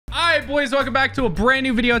right, boys, welcome back to a brand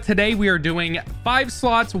new video. Today we are doing 5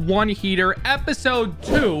 slots 1 heater episode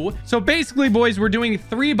 2. So basically, boys, we're doing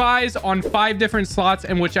 3 buys on 5 different slots,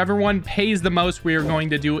 and whichever one pays the most, we are going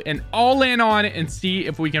to do an all-in on and see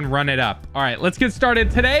if we can run it up. All right, let's get started.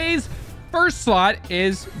 Today's first slot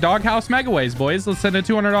is Doghouse Megaways, boys. Let's send a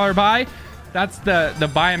 $200 buy. That's the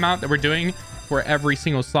buy amount that we're doing for every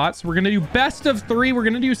single slot. So we're gonna do best of 3. We're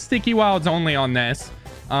gonna do sticky wilds only on this,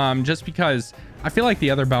 just because I feel like the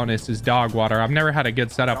other bonus is dog water. I've never had a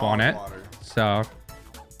good setup on it. So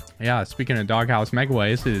yeah, speaking of Doghouse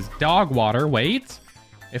Megaways, is dog water. Wait,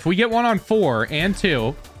 if we get one on 4 and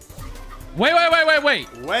 2. Wait.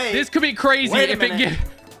 This could be crazy if it gives.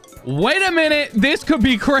 Wait a minute. This could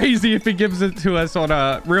be crazy if it gives it to us on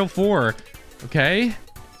a real 4. Okay,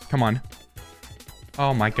 come on.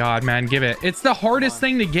 Oh my god, man, give it. It's the hardest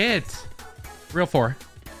thing to get. Real 4.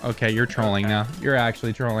 Okay, you're trolling now. You're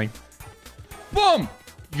actually trolling. Boom.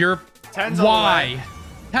 You're why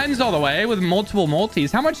 10s all the way with multiple multis.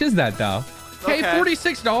 How much is that though? Okay,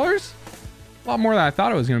 $46. A lot more than I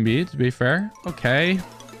thought it was gonna be, to be fair. Okay,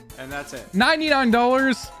 and that's it.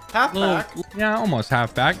 $99. Half back. Yeah, almost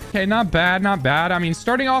half back. Okay, not bad, not bad. I mean,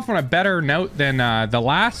 starting off on a better note than the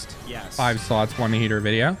last 5 slots 1 heater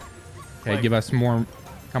video. Okay, give us more.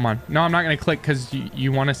 Come on. No, I'm not gonna click because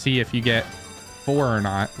you want to see if you get 4 or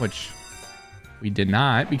not, which we did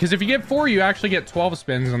not, because if you get 4, you actually get 12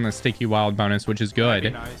 spins on the sticky wild bonus, which is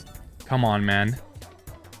good. Nice. Come on, man.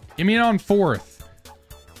 Give me it on 4th.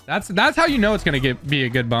 That's how you know it's gonna be a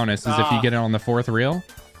good bonus, is if you get it on the 4th reel.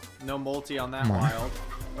 No multi on that wild.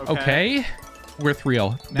 Okay. 4th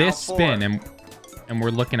reel. Now this spin, and we're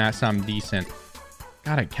looking at something decent.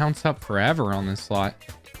 God, it counts up forever on this slot.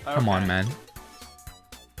 Come on, man.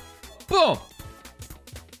 Boom.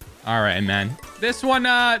 All right, man. This one,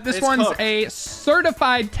 this one's cooked. A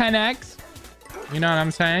certified 10x. You know what I'm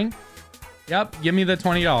saying? Yep. Give me the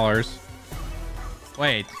 $20.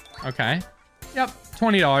 Wait. Okay. Yep.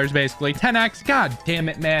 $20 basically. 10x. God damn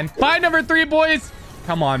it, man. Buy number 3, boys.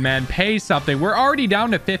 Come on, man. Pay something. We're already down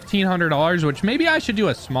to $1,500, which maybe I should do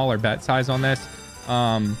a smaller bet size on this.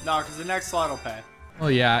 No, because the next slot will pay. Well,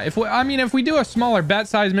 yeah. If we do a smaller bet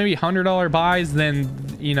size, maybe $100 buys, then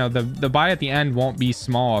you know the buy at the end won't be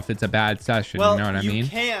small if it's a bad session. Well, you know what I mean? You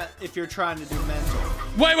can't if you're trying to do mental.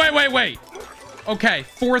 Wait. Okay,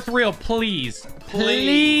 4th reel, please.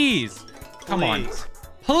 Come on,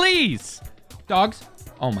 please. Dogs.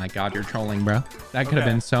 Oh my god, you're trolling, bro. That could have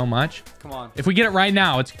been so much. Come on. If we get it right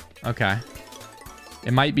now, it's okay.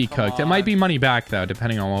 It might be cooked. It might be money back though,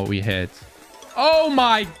 depending on what we hit. Oh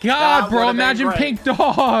my god, bro. Imagine pink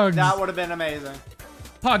dogs. That would have been amazing.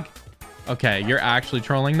 Pug. Okay, you're actually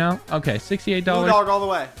trolling now. Okay, $68. Blue dog all the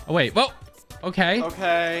way. Oh wait. Whoa. Okay.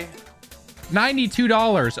 Okay.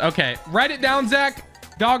 $92. Okay, write it down, Zach.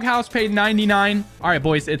 Doghouse paid $99. All right,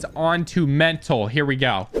 boys, it's on to mental. Here we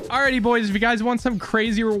go. Alrighty, boys, if you guys want some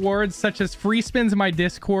crazy rewards such as free spins in my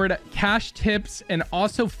Discord, cash tips, and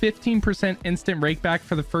also 15% instant rakeback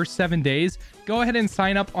for the first 7 days, go ahead and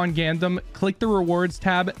sign up on Gandom. Click the rewards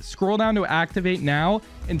tab, scroll down to activate now,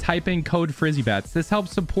 and type in code Frizzybets. This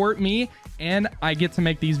helps support me, and I get to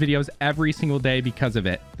make these videos every single day because of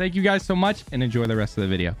it. Thank you guys so much, and enjoy the rest of the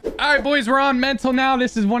video. All right, boys, we're on mental now.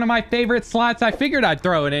 This is one of my favorite slots. I figured I'd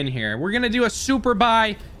throw it in here. We're gonna do a super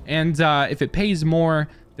buy, and if it pays more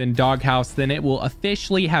than Doghouse, then it will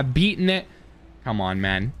officially have beaten it. Come on,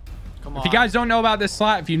 man. If you guys don't know about this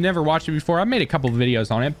slot, if you've never watched it before, I've made a couple of videos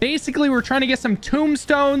on it. Basically, we're trying to get some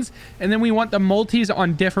tombstones, and then we want the multis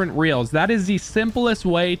on different reels. That is the simplest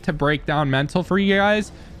way to break down mental for you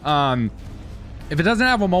guys. If it doesn't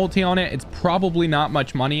have a multi on it, it's probably not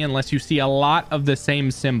much money unless you see a lot of the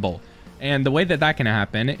same symbol. And the way that can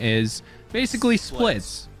happen is basically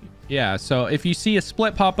splits. Yeah, so if you see a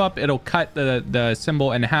split pop up, it'll cut the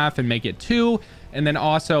symbol in half and make it 2. And then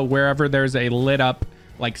also wherever there's a lit up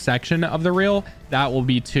like section of the reel, that will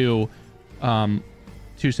be 2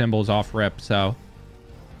 symbols off rip. So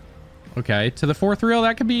okay, to the 4th reel,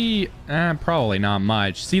 that could be probably not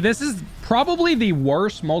much. See, this is probably the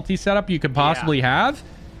worst multi setup you could possibly have,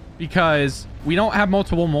 because we don't have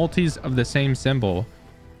multiple multis of the same symbol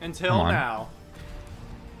until now.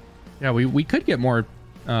 Yeah, we could get more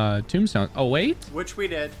tombstones. Oh wait, which we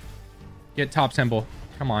did. Get top symbol.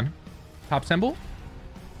 Come on, top symbol.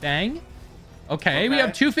 Bang. Okay, we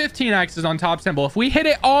have 2 15x's on top symbol. If we hit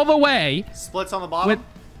it all the way, splits on the bottom,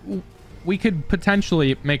 we could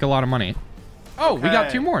potentially make a lot of money. Oh, we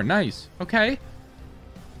got 2 more. Nice. Okay.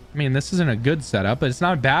 I mean, this isn't a good setup, but it's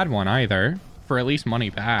not a bad one either, for at least money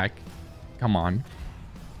back. Come on.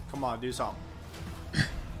 Come on, do something.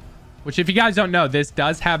 Which, if you guys don't know, this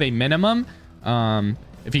does have a minimum.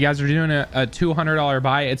 If you guys are doing a $200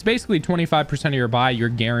 buy, it's basically 25% of your buy you're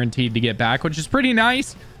guaranteed to get back, which is pretty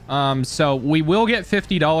nice. So we will get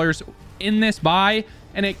 $50 in this buy,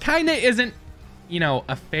 and it kind of isn't, you know,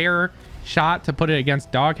 a fair shot to put it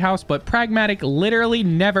against Doghouse, but Pragmatic literally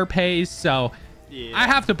never pays. So yeah. I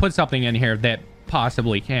have to put something in here that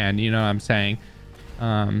possibly can, you know what I'm saying?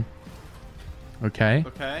 Okay.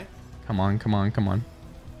 Okay. Come on, come on, come on.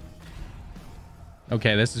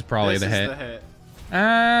 Okay, this is probably the hit.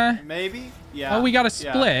 Maybe. Yeah. Oh, we got a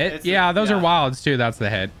split. Yeah, those are wilds too. That's the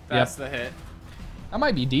hit. That's the hit. That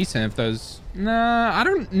might be decent if those. Nah, I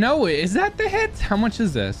don't know. Is that the hit? How much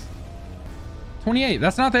is this? 28.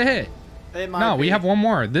 That's not the hit. It might no, be. we have one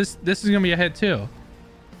more. This is gonna be a hit too.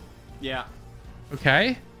 Yeah.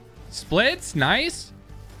 Okay. Splits. Nice.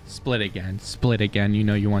 Split again. Split again. You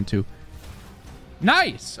know you want to.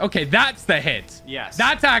 Nice. Okay, that's the hit. Yes.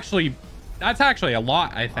 That's actually a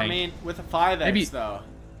lot, I think. I mean, with a 5x Maybe, though.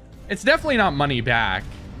 It's definitely not money back.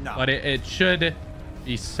 No. But it should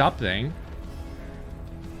be something.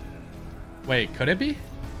 Wait, could it be?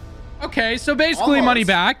 Okay, so basically Almost. money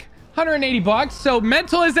back. 180 bucks. So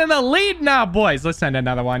Mental is in the lead now, boys. Let's send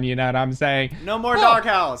another one. You know what I'm saying? No more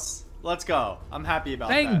Doghouse. Let's go. I'm happy about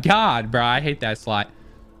that. Thank God, bro. I hate that slot.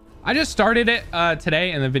 I just started it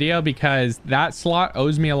today in the video because that slot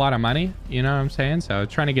owes me a lot of money. You know what I'm saying? So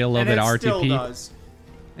trying to get a little bit of RTP. Still does.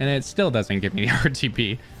 And it still doesn't give me the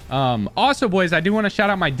RTP. Also, boys, I do want to shout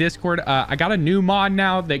out my Discord. I got a new mod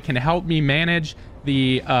now that can help me manage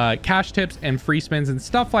the cash tips and free spins and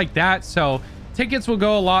stuff like that. So tickets will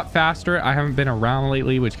go a lot faster. I haven't been around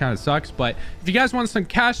lately, which kind of sucks. But if you guys want some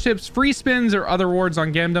cash tips, free spins, or other rewards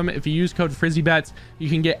on Gamedom, if you use code Frizzybets, you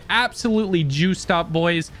can get absolutely juiced up,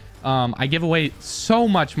 boys. I give away so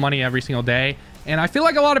much money every single day, and I feel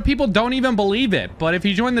like a lot of people don't even believe it. But if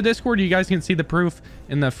you join the Discord, you guys can see the proof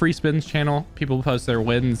in the free spins channel. People post their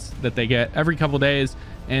wins that they get every couple days,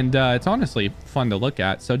 and it's honestly fun to look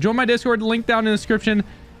at. So join my Discord, link down in the description,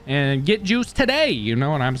 and get juiced today. You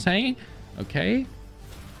know what I'm saying? Okay.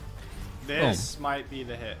 This might be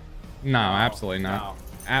the hit. No, absolutely not. No.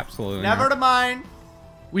 Absolutely Never to mind.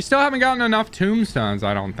 We still haven't gotten enough tombstones,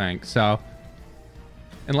 I don't think. So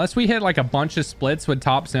unless we hit like a bunch of splits with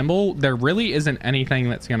top symbol, there really isn't anything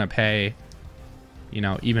that's going to pay, you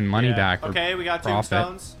know, even money back. Okay, we got profit.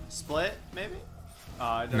 tombstones. Split, maybe? It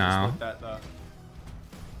doesn't split that, though.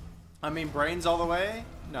 I mean, brains all the way?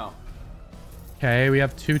 No. Okay, we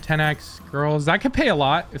have two 10x girls. That could pay a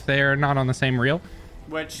lot if they are not on the same reel.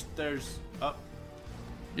 Which there's... Oh.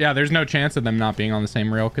 Yeah, there's no chance of them not being on the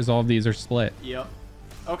same reel because all of these are split. Yep.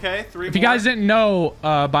 Okay, three If more. you guys didn't know,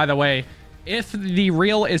 by the way, if the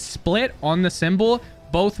reel is split on the symbol,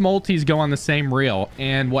 both multis go on the same reel.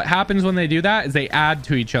 And what happens when they do that is they add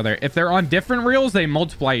to each other. If they're on different reels, they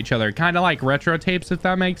multiply each other. Kind of like retro tapes, if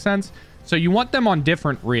that makes sense. So you want them on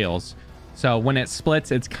different reels. So when it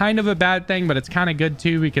splits, it's kind of a bad thing, but it's kind of good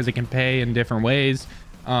too because it can pay in different ways.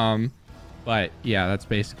 But yeah, that's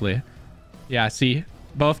basically it. Yeah, see,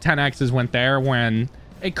 both 10Xs went there when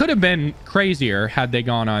it could have been crazier had they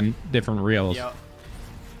gone on different reels. Yep.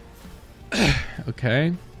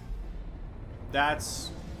 Okay. That's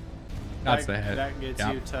the hit. That gets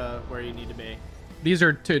you to where you need to be. These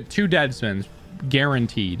are two dead spins,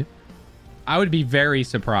 guaranteed. I would be very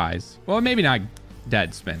surprised. Well, maybe not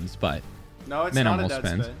dead spins, but no, it's minimal not a dead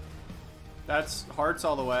spins. spin. That's hearts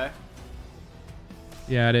all the way.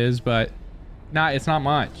 Yeah, it is, but it's not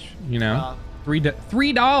much, you know.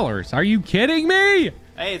 $3. Are you kidding me?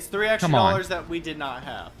 Hey, it's $3 extra that we did not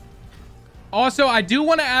have. Also, I do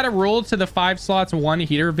want to add a rule to the 5 slots 1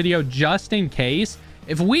 heater video just in case.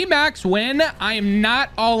 If we max win, I am not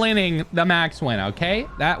all-inning the max win, okay?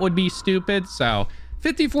 That would be stupid. So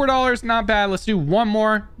 $54, not bad. Let's do one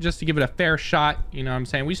more just to give it a fair shot. You know what I'm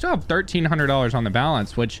saying? We still have $1,300 on the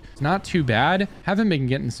balance, which is not too bad. Haven't been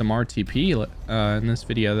getting some RTP in this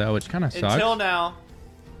video, though, which kind of sucks.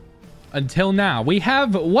 Until now. We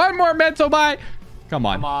have one more mental buy. Come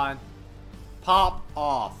on. Come on. Pop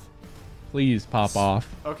off. Please pop off.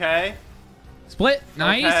 Okay. Split.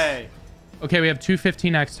 Nice. Okay, we have two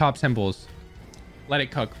 15x top symbols. Let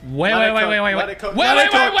it cook. Wait. Let it cook.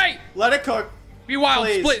 Let it cook. Be wild.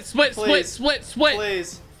 Please. Split.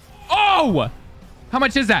 Please. Oh! How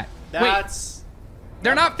much is that? That's... Wait.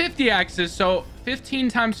 They're not 50x's, so 15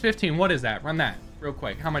 times 15. What is that? Run that real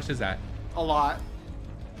quick. How much is that? A lot.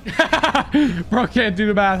 Bro, can't do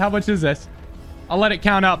the math. How much is this? I'll let it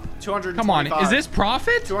count up. 225. Come on. Is this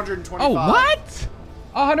profit? 225. Oh, what?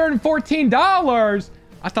 $114.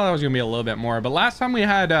 I thought that was going to be a little bit more, but last time we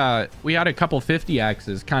had a couple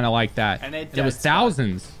 50x's kind of like that. And it was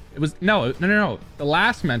thousands. It was no. The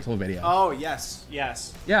last mental video. Oh, yes.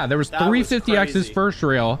 Yes. Yeah, there was That 350X's crazy. first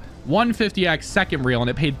reel, 150X second reel, and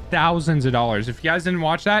it paid thousands of dollars. If you guys didn't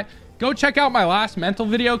watch that, go check out my last mental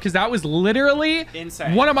video because that was literally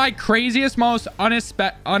insane. One of my craziest, most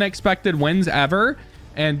unexpected wins ever.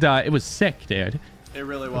 And it was sick, dude. It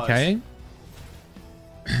really was. Okay.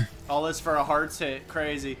 All this for a hearts hit.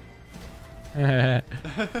 Crazy.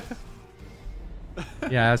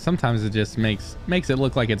 Yeah, sometimes it just makes it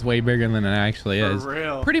look like it's way bigger than it actually is. For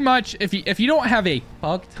real. Pretty much, if you don't have a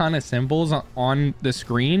fuck ton of symbols on the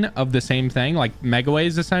screen of the same thing, like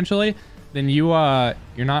megaways essentially, then you're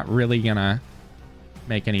not really gonna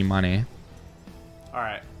make any money. All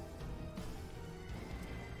right.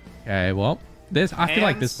 Okay, well, I feel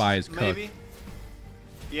like this buy is cooked. Maybe.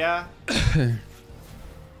 Yeah.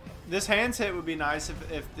 This hands hit would be nice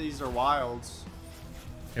if these are wilds.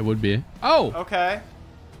 It would be. Oh, Okay.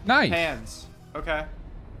 nice. Hands. Okay.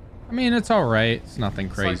 I mean, it's all right. It's nothing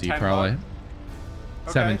crazy, like 10 probably.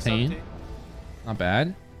 bucks. Okay, 17. Not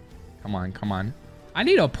bad. Come on. I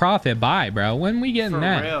need a profit buy, bro. When we getting For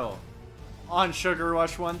that? real. On Sugar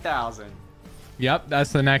Rush 1000. Yep,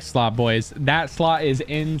 that's the next slot, boys. That slot is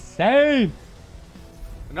insane.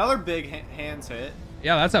 Another big hands hit.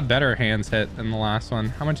 Yeah, that's a better hands hit than the last one.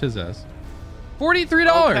 How much is this?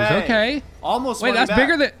 $43. Okay. Almost. Wait, that's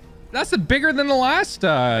bigger than bigger than the last.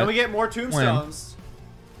 And we get more tombstones.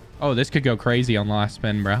 Oh, this could go crazy on the last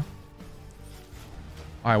spin, bro. Oh,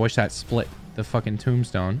 I wish that split the fucking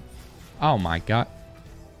tombstone. Oh my god.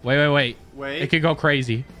 Wait. Wait. It could go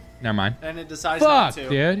crazy. Never mind. And it decides not Fuck, to.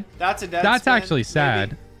 dude. That's a dead That's spin, actually sad.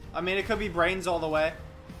 maybe. I mean, it could be brains all the way,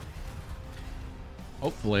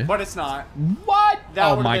 Hopefully. but it's not. What? That Oh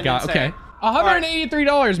would've my been god. insane. Okay.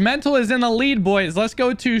 $183. Mental is in the lead, boys. Let's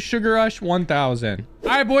go to Sugar Rush 1000. All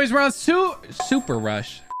right, boys. We're on Super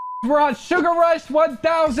Rush. We're on Sugar Rush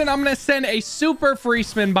 1000. I'm going to send a super free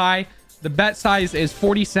spin buy. The bet size is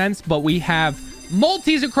 40 cents, but we have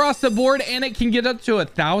multis across the board, and it can get up to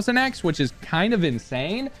 1000X, which is kind of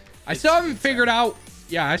insane. I still haven't figured out.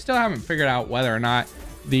 Yeah, I still haven't figured out whether or not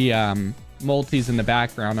the multis in the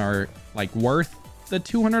background are like worth the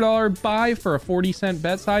 $200 buy for a 40-cent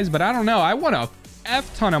bet size, but I don't know. I won a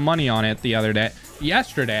F ton of money on it the other day.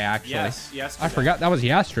 Yesterday, actually. Yes, yesterday. I forgot that was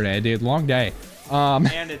yesterday, dude. Long day.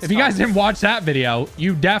 And it's if you guys didn't watch that video,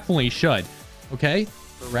 you definitely should. Okay?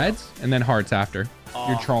 Reds and then hearts after.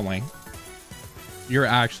 You're trolling. You're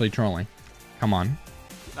actually trolling. Come on.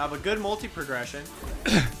 Now, but good multi-progression.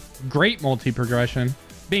 Great multi-progression.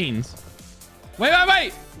 Beans. Wait.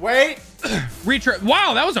 Wait. Retry.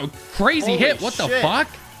 Wow, that was a crazy Holy hit. What the shit. fuck?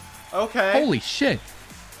 Okay. Holy shit.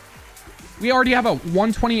 We already have a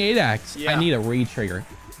 128X. Yeah. I need a re-trigger.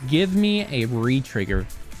 Give me a re-trigger.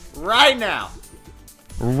 Right now.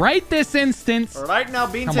 Right this instance. Right now,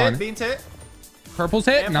 beans Come hit. on. Beans hit. Purple's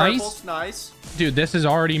hit. And Nice. purple's nice. Dude, this is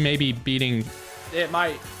already maybe beating It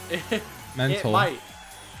might. mental. It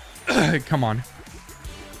might. Come on.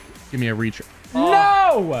 Give me a re-trigger. Oh.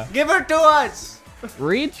 No! Give her to us.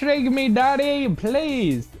 Re-trigger me, daddy,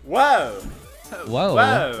 please. Whoa. Whoa.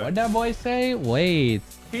 Whoa. What'd that boy say? Wait.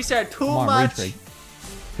 He said too Come on, much. retrig.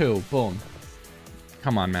 2. Boom.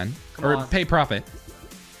 Come on, man. Come or on. pay profit.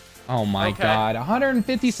 Oh my Okay. god.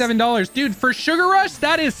 $157. Dude, for Sugar Rush,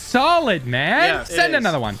 that is solid, man. Yeah, it Send is.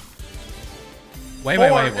 another one. Wait.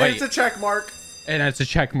 It's a check mark. And it's a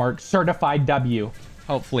check mark. Certified W.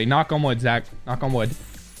 Hopefully. Knock on wood, Zach. Knock on wood.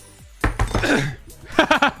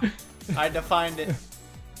 I defined it.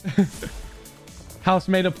 House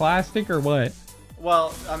made of plastic or what?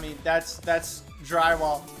 Well, I mean, that's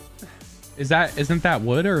drywall. Isn't that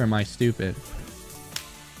wood or am I stupid?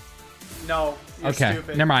 No, you're Okay,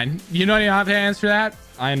 stupid. never mind. You don't even have to answer that.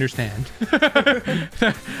 I understand.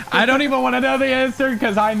 I don't even want to know the answer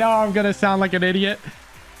because I know I'm going to sound like an idiot.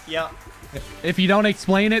 Yep. If you don't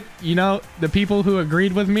explain it, you know, the people who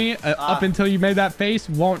agreed with me up until you made that face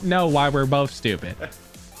won't know why we're both stupid.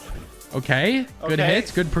 Okay. Good Okay,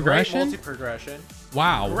 hits. Good progression. Great multi-progression.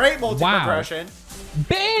 Wow. Great multi-progression. Wow.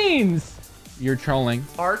 Beans. You're trolling.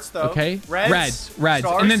 Hearts, though. Okay. Reds. Reds.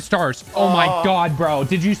 Stars. And then stars. Oh my God, bro.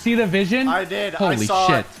 Did you see the vision? I did. Holy I saw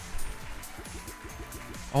shit. it.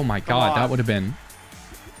 Oh my Come God. on. That would have been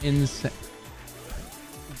insane.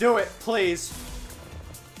 Do it, please.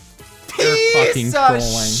 You're fucking Piece trolling. of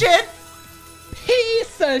shit.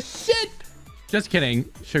 Piece of shit. Just kidding.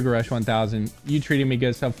 Sugar Rush 1000. You treated me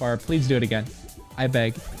good so far. Please do it again. I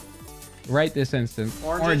beg. Right this instant.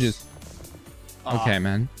 Oranges. Okay,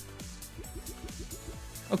 man.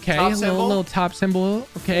 Okay, Top a symbol? little top symbol.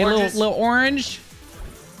 Okay, Oranges. little orange.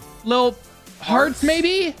 Little hearts,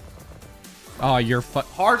 maybe? Oh, you're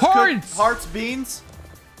Hearts. Hearts! Hearts, beans.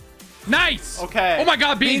 Nice. Okay. Oh my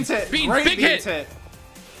God, beans. Hit. Beans. Great Big beans hit.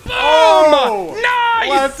 Boom. Oh, Nice.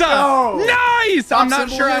 let's go. Nice. Top I'm not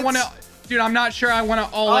symbol sure I hits. want to. Dude, I'm not sure I want to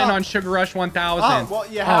all in on Sugar Rush 1000. Oh, well,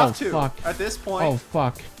 you have to. Fuck. At this point. Oh,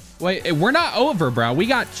 fuck. Wait, we're not over, bro. We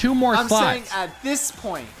got 2 more slots. I'm saying at this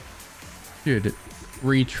point. Dude,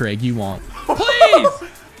 retrig, you won't. Please!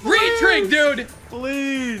 Retrig, dude!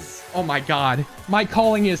 Please. Oh my God. My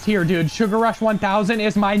calling is here, dude. Sugar Rush 1000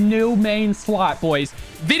 is my new main slot, boys.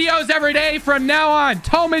 Videos every day from now on.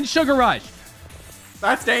 Toman Sugar Rush.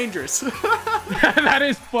 That's dangerous. that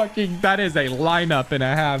is a lineup and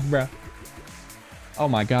a half, bro. Oh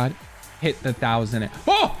my God. Hit the 1000.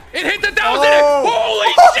 Oh, it hit the 1000. Oh.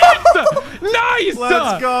 Holy shit. Nice.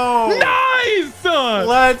 Let's go. Nice.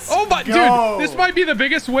 Let's Oh my go. dude, this might be the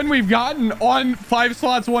biggest win we've gotten on 5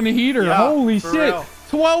 slots, 1 heater. Yeah, holy for shit. real.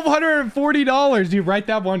 $1,240. Dude, write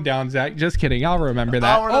that one down, Zach. Just kidding. I'll remember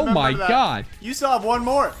that. Oh my God. You still have one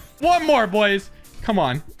more. One more, boys. Come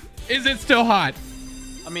on. Is it still hot?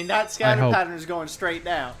 I mean, that scatter pattern is going straight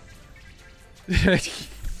down.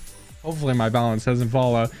 Hopefully my balance doesn't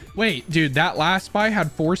follow. Wait, dude, that last buy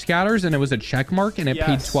had 4 scatters and it was a check mark and it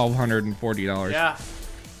paid $1,240. Yeah.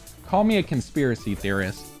 Call me a conspiracy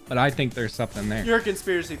theorist, but I think there's something there. You're a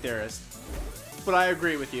conspiracy theorist, but I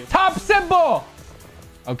agree with you. Top symbol.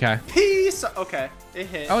 Okay. Peace. Okay, it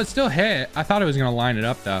hit. Oh, it still hit. I thought it was gonna line it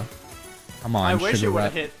up though. Come on, I wish Sugar it would Rush.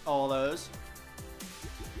 have hit all those.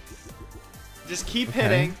 Just keep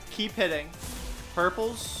hitting. Keep hitting.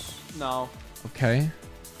 Purples? No. Okay.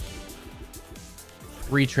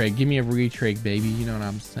 Retrig. Give me a retrig, baby. You know what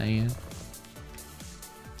I'm saying?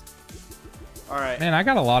 All right. Man, I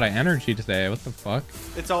got a lot of energy today. What the fuck?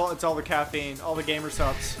 It's all the caffeine, all the gamer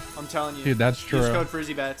subs. I'm telling you. Dude, that's true. Use code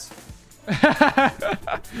Frizzybets.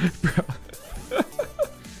 Bro.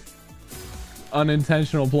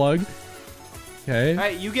 Unintentional plug. Okay.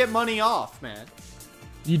 Hey, you get money off, man.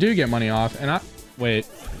 You do get money off, and wait.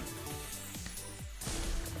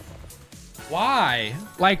 Why?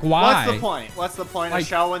 Like, why? What's the point? What's the point of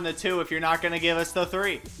showing the 2 if you're not gonna give us the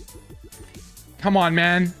 3? Come on,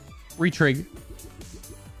 man. Retrig.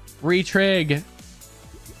 Retrig.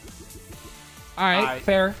 All right,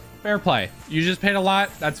 fair play. You just paid a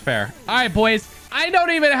lot. That's fair. All right, boys. I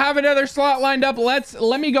don't even have another slot lined up.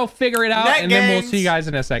 Let me go figure it out, and then we'll see you guys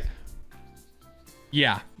in a sec.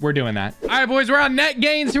 Yeah, we're doing that. All right, boys, we're on net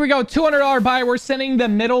gains. Here we go. $200 buy. We're sending the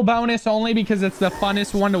middle bonus only because it's the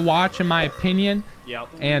funnest one to watch, in my opinion. Yep.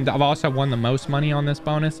 And I've also won the most money on this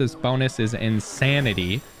bonus. This bonus is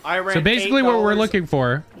insanity. I ran so basically what we're looking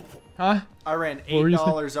for, huh? I ran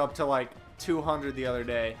 $8 up to like 200 the other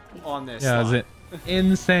day on this. Yeah, is it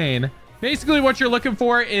insane? Basically what you're looking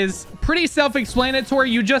for is pretty self-explanatory.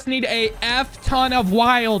 You just need a F ton of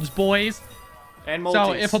wilds, boys. And multis.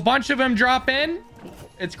 So if a bunch of them drop in,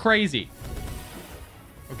 it's crazy.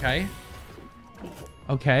 Okay.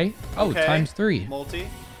 Okay. Oh, times 3. Multi.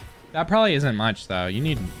 That probably isn't much though. You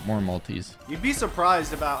need more multis. You'd be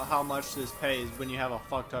surprised about how much this pays when you have a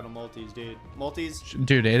fuck ton of multis, dude. Multis.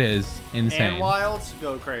 Dude, it is insane. And wilds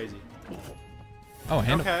go crazy. Oh,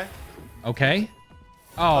 and okay. Okay.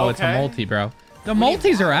 Oh, it's a multi, bro. The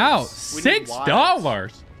multis are out.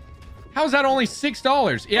 $6. How's that only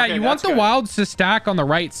 $6? Yeah, you want the wilds to stack on the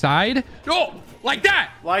right side. Oh, like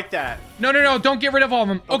that. Like that. No, no, no. Don't get rid of all of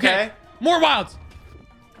them. Okay. More wilds.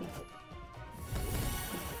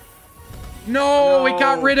 No, it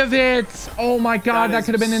got rid of it. Oh my God, that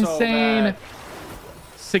could have been insane.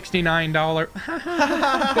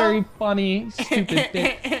 $69. Very funny. Stupid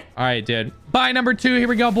thing. All right, dude. Buy number 2. Here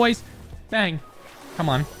we go, boys. Bang. Come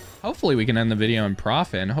on. Hopefully we can end the video in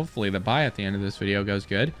profit, and hopefully the buy at the end of this video goes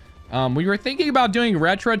good. We were thinking about doing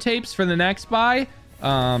retro tapes for the next buy,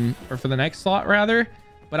 or for the next slot rather,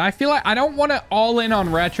 but I feel like I don't want to all in on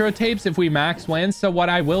retro tapes if we max win. So what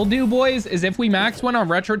I will do, boys, is if we max win on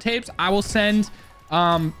retro tapes, I will send,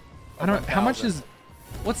 I don't, how much is,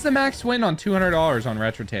 what's the max win on $200 on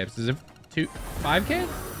retro tapes? Is it 5K?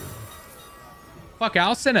 Fuck,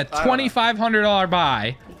 I'll send a $2,500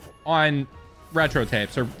 buy on retro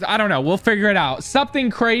tapes, or I don't know. We'll figure it out. Something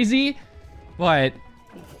crazy, but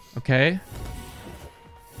okay.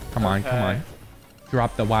 Come on, come on.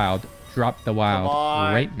 Drop the wild. Drop the wild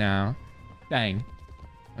right now. Bang.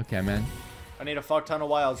 Okay, man. I need a fuck ton of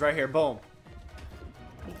wilds right here. Boom.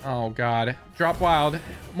 Oh God. Drop wild.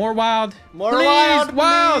 More wild. More please,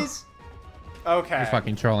 wild. Please. Okay. You're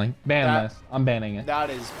fucking trolling. Ban this. I'm banning it. That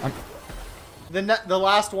is. The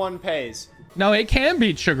last one pays. No, it can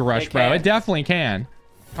beat Sugar Rush, bro. It definitely can.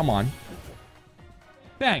 Come on.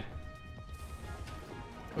 Bang.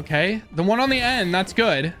 Okay. The one on the end, that's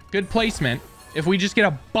good. Good placement. If we just get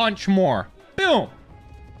a bunch more. Boom.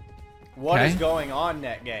 What is going on,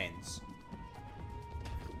 net gains?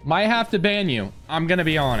 Might have to ban you. I'm gonna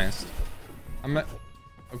be honest. I'm not...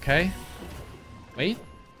 Okay. Wait.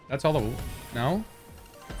 That's all the... No?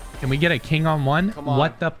 Can we get a king on one? Come on.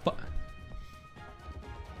 What the fu...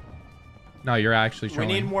 No, you're actually trolling.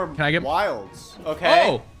 We need more Can I get... wilds. Okay.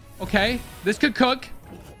 Oh! Okay. This could cook.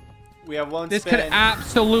 We have one This spin. could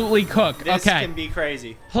absolutely cook. This okay. can be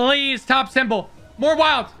crazy. Please, top symbol. More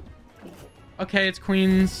wild. Okay, it's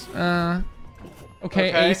queens.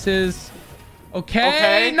 Okay, aces.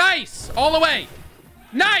 Okay, nice. All the way.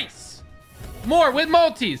 Nice. More with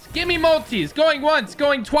multis. Give me multis. Going once,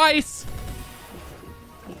 going twice.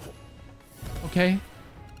 Okay.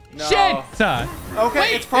 No. Shit. Okay,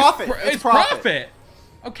 Wait, it's profit. It's profit.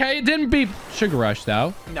 Okay, it didn't beat Sugar Rush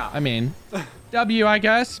though. No. I mean, W, I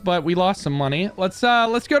guess, but we lost some money. Let's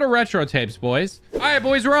go to retro tapes, boys. All right,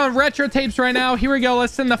 boys, we're on retro tapes right now. Here we go.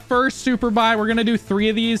 Let's send the first super buy. We're gonna do 3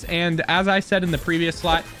 of these, and as I said in the previous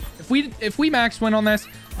slot, if we max win on this,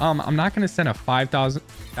 I'm not gonna send a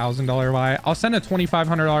 $5,000 buy. I'll send a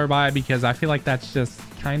 $2,500 buy because I feel like that's just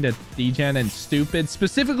kind of degen and stupid.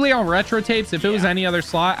 Specifically on retro tapes. If it was any other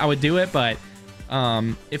slot, I would do it, but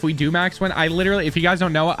if we do max win, I literally, if you guys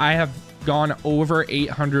don't know, I have gone over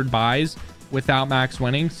 800 buys without max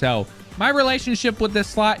winning. So my relationship with this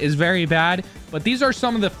slot is very bad, but these are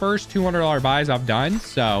some of the first $200 buys I've done.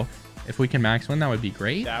 So if we can max win, that would be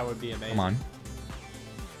great. That would be amazing. Come on.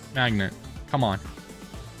 Magnet. Come on.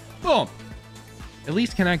 Boom. At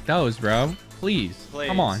least connect those, bro. Please.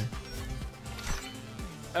 Come on.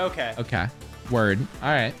 Okay. Okay. Word. All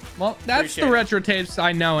right. Well, that's the retro tapes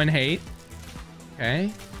I know and hate.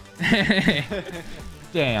 Okay.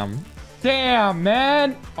 Damn. Damn,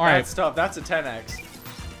 man. All right. That's tough. That's a 10x.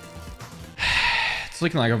 It's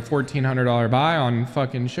looking like a $1,400 buy on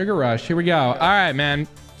fucking Sugar Rush. Here we go. All right, man.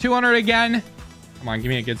 200 again. Come on. Give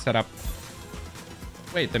me a good setup.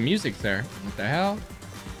 Wait, the music's there. What the hell?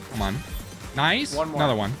 Come on. Nice. One more.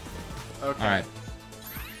 Another one. Okay. All right.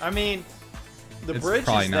 I mean, the It's bridge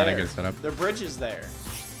probably is not there. a good setup. The bridge is there.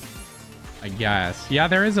 I guess. Yeah,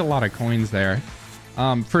 there is a lot of coins there.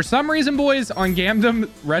 For some reason, boys, on Gamdom,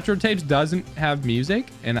 retro tapes doesn't have music,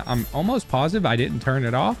 and I'm almost positive I didn't turn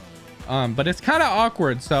it off. But it's kind of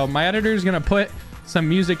awkward, so my editor is gonna put some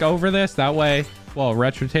music over this. That way, well,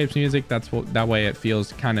 retro tapes music. That way it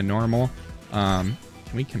feels kind of normal. Can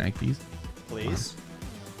we connect these? Please.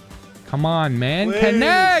 Come on, man. Please.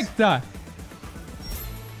 Connect!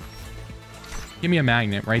 Give me a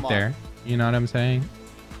magnet right there. You know what I'm saying?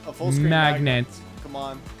 A full screen magnet. Come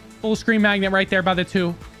on. Full screen magnet right there by the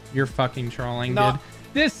 2. You're fucking trolling, No. dude.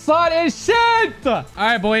 This slot is shit! All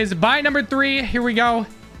right, boys. Buy number 3. Here we go.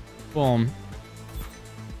 Boom.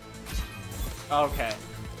 Okay.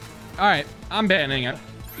 All right. I'm banning it.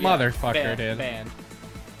 Motherfucker, dude. Ban.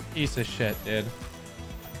 Piece of shit, dude.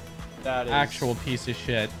 That is... Actual piece of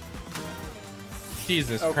shit.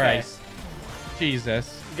 Jesus Christ.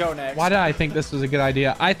 Jesus. Go next. Why did I think this was a good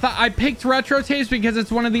idea? I thought I picked retro tapes because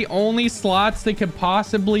it's one of the only slots that could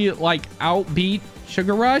possibly like outbeat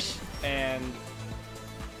Sugar Rush. And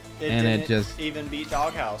it And didn't it just even beat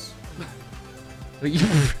Doghouse.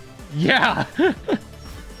 Yeah.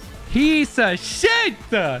 Piece of shit.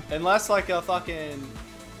 Unless like a fucking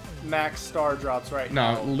max star drops right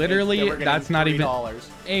now. No, literally, that's not even $3.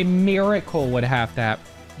 a miracle would have to happen.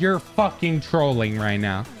 You're fucking trolling right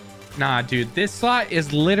now. Nah, dude, this slot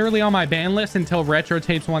is literally on my ban list until Retro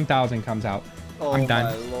Tapes 1000 comes out. Oh, I'm done.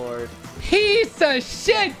 my lord. Piece of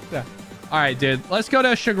shit. All right, dude, let's go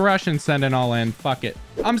to Sugar Rush and send it all in. Fuck it.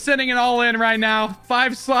 I'm sending it all in right now.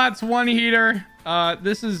 5 slots, 1 heater.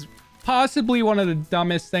 This is possibly one of the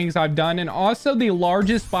dumbest things I've done, and also the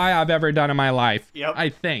largest buy I've ever done in my life. Yep. I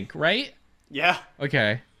think, right? Yeah.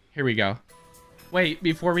 Okay, here we go. Wait,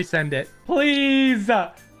 before we send it, please,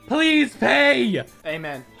 please pay.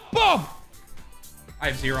 Amen. Boom. I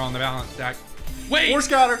have 0 on the balance, Zach. Wait, War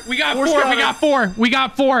scatter. we got War 4. scatter. We got 4. We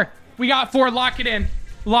got 4. We got 4. Lock it in.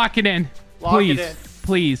 Lock it in. Lock Please. it in.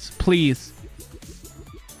 Please. Please.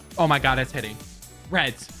 Oh my God, it's hitting.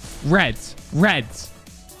 Reds. Reds. Reds.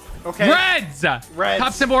 Okay. Reds. Reds.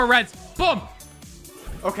 Top symbol or reds. Boom.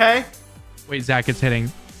 Okay. Wait, Zach, it's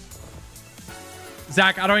hitting.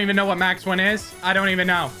 Zach, I don't even know what max one is. I don't even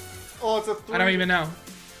know. Oh, it's a 3. I don't even know.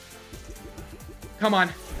 Come on.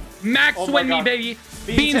 Max Oh my win me, God. baby.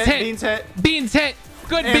 Beans hit. hit. Beans hit. Beans hit.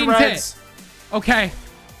 Good And beans reds. hit. Okay.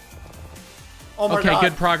 Oh my Okay, God.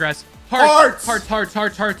 good progress. Hearts. Hearts, hearts,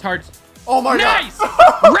 hearts, hearts, hearts. Oh my Nice.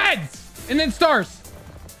 God. Reds. And then stars.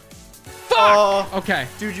 Fuck. Okay.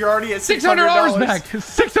 Dude, you're already at $600 back.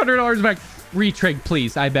 $600 back. Retrig,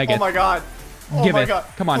 please. I beg it. Oh my God. Oh Give my it. God.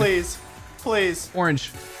 Come on. Please. Please.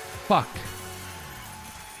 Orange. Fuck.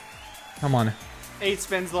 Come on. 8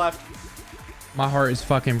 spins left. My heart is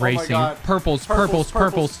fucking racing. God. Purples.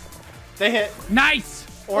 They hit. Nice.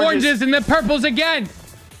 Oranges and then purples again.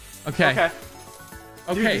 Okay. Okay.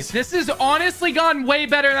 Okay. Dude, this has honestly gone way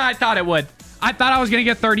better than I thought it would. I thought I was going to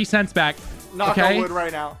get 30 cents back. Knock on wood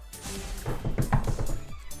right now.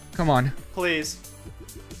 Come on. Please.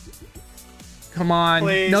 Come on.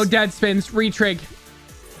 Please. No dead spins. Retrig.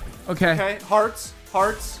 Okay. Okay. Hearts.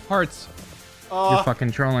 You're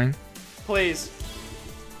fucking trolling. Please.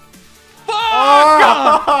 Fuck!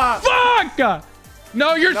 Oh! Fuck!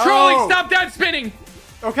 No, you're trolling. Stop dead spinning.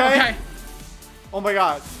 Okay. Oh my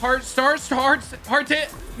god. Hearts hit.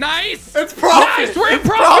 Nice. It's profit. Nice. We're in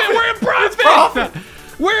profit.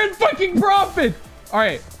 We're in fucking profit. All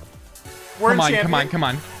right.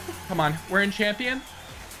 Come on. We're in champion.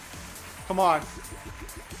 Come on.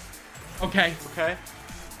 Okay. Okay.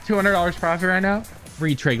 $200 profit right now.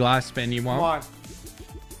 Retrig last spin. You want? Come on.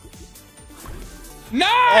 Nice!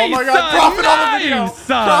 Oh my god, profit on the video!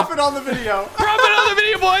 Profit on the video! Profit on the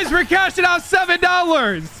video, boys! We're cashing out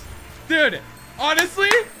 $7! Dude, honestly,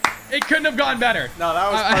 it couldn't have gone better. No,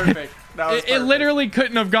 that was perfect. It literally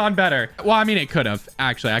couldn't have gone better. Well, I mean, it could have.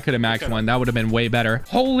 Actually, I could have maxed one. That would have been way better.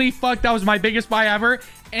 Holy fuck, that was my biggest buy ever.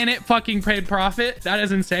 And it fucking paid profit. That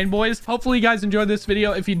is insane, boys. Hopefully you guys enjoyed this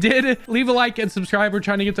video. If you did, leave a like and subscribe. We're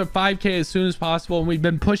trying to get to 5K as soon as possible. And we've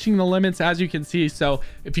been pushing the limits, as you can see. So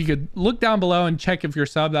if you could look down below and check if you're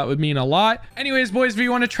sub, that would mean a lot. Anyways, boys, if you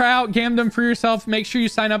want to try out Gamdom for yourself, make sure you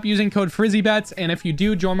sign up using code Frizzybets. And if you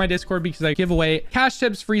do, join my Discord because I give away cash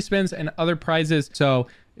tips, free spins, and other prizes. So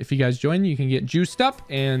if you guys join, you can get juiced up.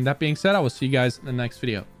 And that being said, I will see you guys in the next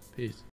video. Peace.